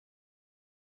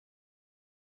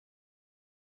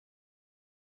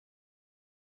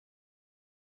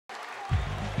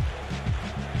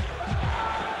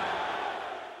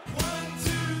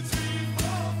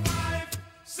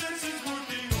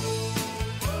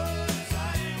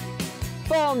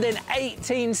Formed in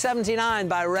 1879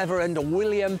 by Reverend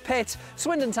William Pitt,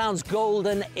 Swindon Town's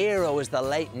golden era was the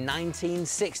late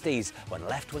 1960s, when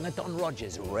left-winger Don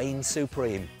Rogers reigned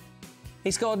supreme.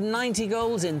 He scored 90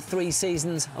 goals in 3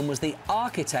 seasons and was the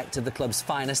architect of the club's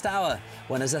finest hour,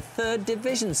 when as a third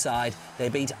division side they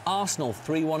beat Arsenal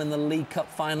 3-1 in the League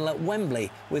Cup final at Wembley,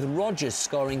 with Rogers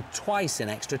scoring twice in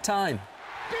extra time.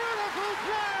 Beautiful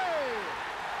play!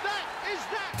 That is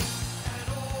that!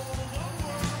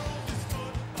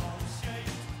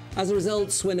 As a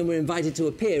result, Swindon were invited to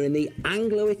appear in the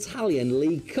Anglo-Italian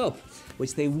League Cup,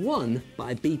 which they won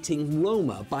by beating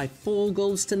Roma by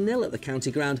 4-0 at the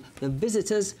county ground. The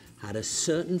visitors had a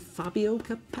certain Fabio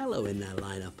Capello in their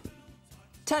lineup.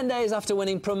 10 days after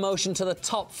winning promotion to the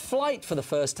top flight for the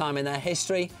first time in their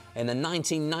history, in the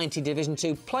 1990 Division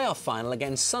 2 playoff final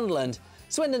against Sunderland,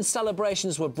 Swindon's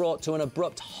celebrations were brought to an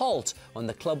abrupt halt when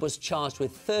the club was charged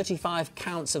with 35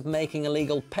 counts of making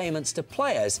illegal payments to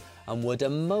players and were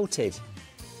demoted.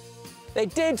 They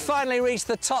did finally reach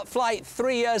the top flight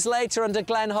 3 years later under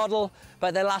Glenn Hoddle,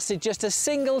 but they lasted just a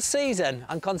single season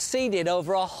and conceded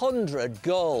over 100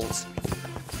 goals.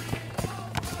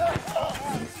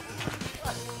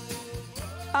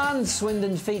 And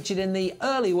Swindon featured in the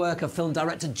early work of film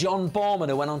director John Borman,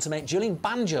 who went on to make Julian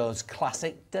Banjo's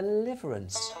classic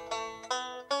Deliverance.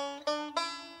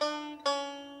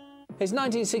 His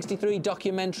 1963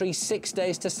 documentary 6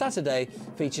 Days to Saturday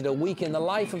featured a week in the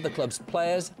life of the club's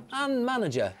players and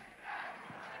manager.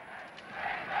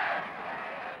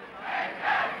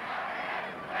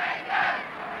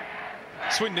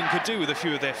 Swindon could do with a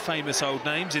few of their famous old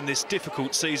names in this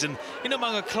difficult season. In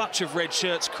among a clutch of red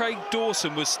shirts, Craig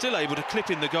Dawson was still able to clip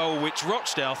in the goal which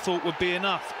Rochdale thought would be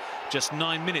enough. Just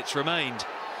 9 minutes remained.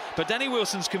 But Danny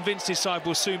Wilson's convinced his side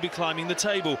will soon be climbing the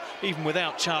table, even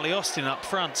without Charlie Austin up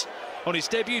front. On his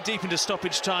debut deep into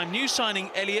stoppage time, new signing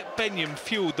Elliot Benyon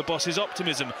fuelled the boss's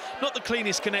optimism. Not the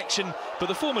cleanest connection, but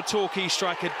the former Torquay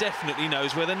striker definitely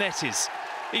knows where the net is.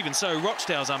 Even so,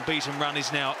 Rochdale's unbeaten run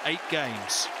is now 8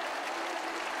 games.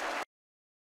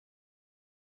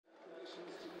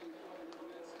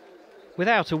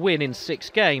 Without a win in 6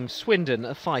 games, Swindon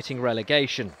are fighting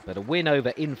relegation, but a win over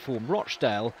in-form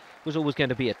Rochdale was always going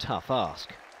to be a tough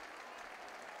ask.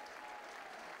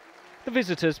 The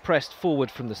visitors pressed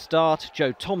forward from the start,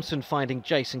 Joe Thompson finding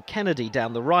Jason Kennedy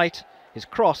down the right, his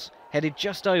cross headed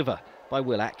just over by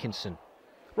Will Atkinson.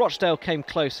 Rochdale came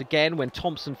close again when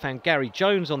Thompson found Gary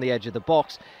Jones on the edge of the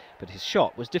box, but his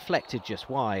shot was deflected just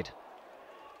wide.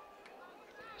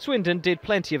 Swindon did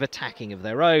plenty of attacking of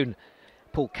their own.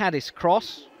 Paul Caddis'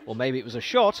 cross, or maybe it was a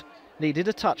shot, needed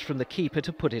a touch from the keeper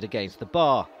to put it against the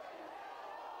bar.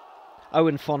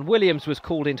 Owen Fon-Williams was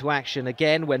called into action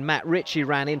again when Matt Ritchie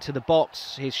ran into the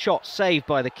box, his shot saved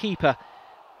by the keeper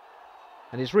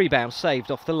and his rebound saved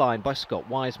off the line by Scott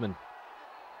Wiseman.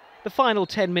 The final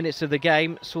 10 minutes of the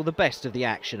game saw the best of the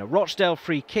action. A Rochdale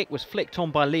free kick was flicked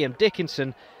on by Liam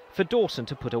Dickinson for Dawson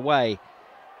to put away.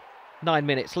 9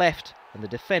 minutes left and the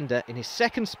defender in his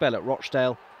second spell at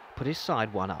Rochdale put his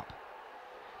side one up.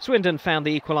 Swindon found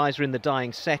the equaliser in the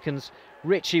dying seconds.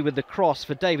 Ritchie with the cross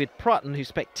for David Prutton, who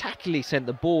spectacularly sent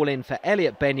the ball in for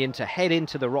Elliot Benyon to head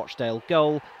into the Rochdale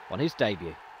goal on his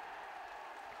debut.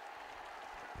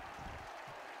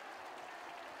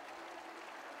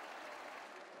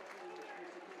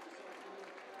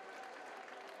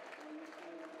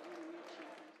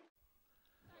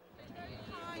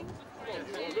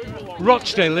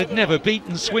 Rochdale had never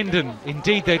beaten Swindon.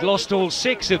 Indeed, they'd lost all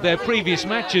 6 of their previous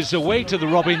matches away to the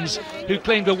Robins, who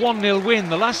claimed a 1-0 win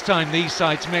the last time these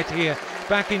sides met here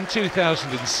back in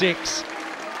 2006.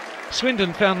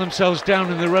 Swindon found themselves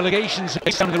down in the relegation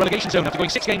zone after going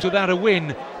 6 games without a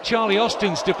win. Charlie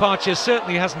Austin's departure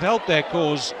certainly hasn't helped their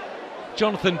cause.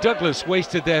 Jonathan Douglas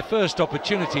wasted their first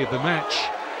opportunity of the match.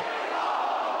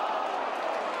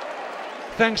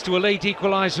 Thanks to a late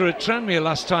equaliser at Tranmere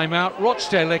last time out,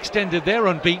 Rochdale extended their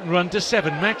unbeaten run to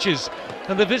 7 matches,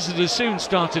 and the visitors soon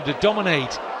started to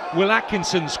dominate. Will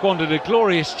Atkinson squandered a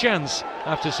glorious chance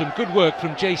after some good work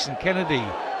from Jason Kennedy.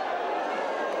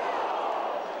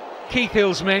 Keith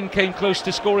Hill's men came close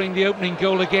to scoring the opening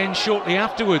goal again shortly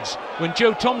afterwards, when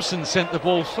Joe Thompson sent the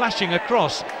ball flashing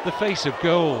across the face of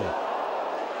goal.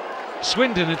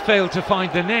 Swindon had failed to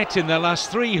find the net in their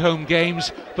last 3 home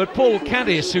games, but Paul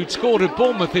Caddis, who'd scored at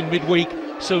Bournemouth in midweek,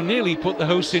 so nearly put the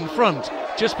hosts in front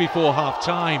just before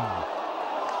half-time.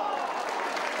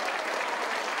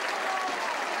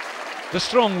 The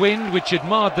strong wind, which had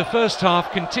marred the first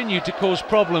half, continued to cause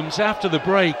problems after the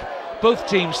break. Both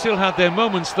teams still had their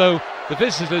moments though. The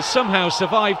visitors somehow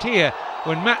survived here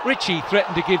when Matt Ritchie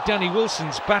threatened to give Danny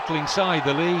Wilson's battling side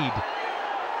the lead.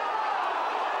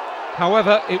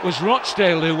 However, it was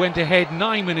Rochdale who went ahead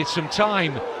 9 minutes from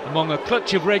time. Among a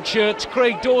clutch of red shirts,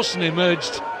 Craig Dawson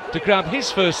emerged to grab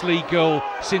his first league goal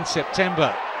since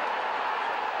September.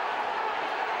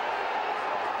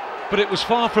 But it was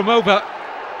far from over.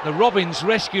 The Robins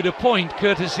rescued a point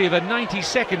courtesy of a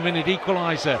 92nd minute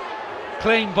equaliser,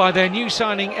 claimed by their new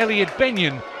signing Elliot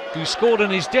Benyon, who scored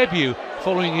on his debut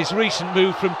following his recent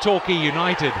move from Torquay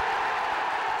United.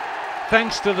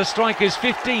 Thanks to the striker's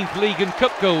 15th league and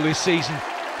cup goal this season,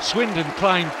 Swindon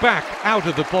climbed back out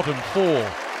of the bottom four.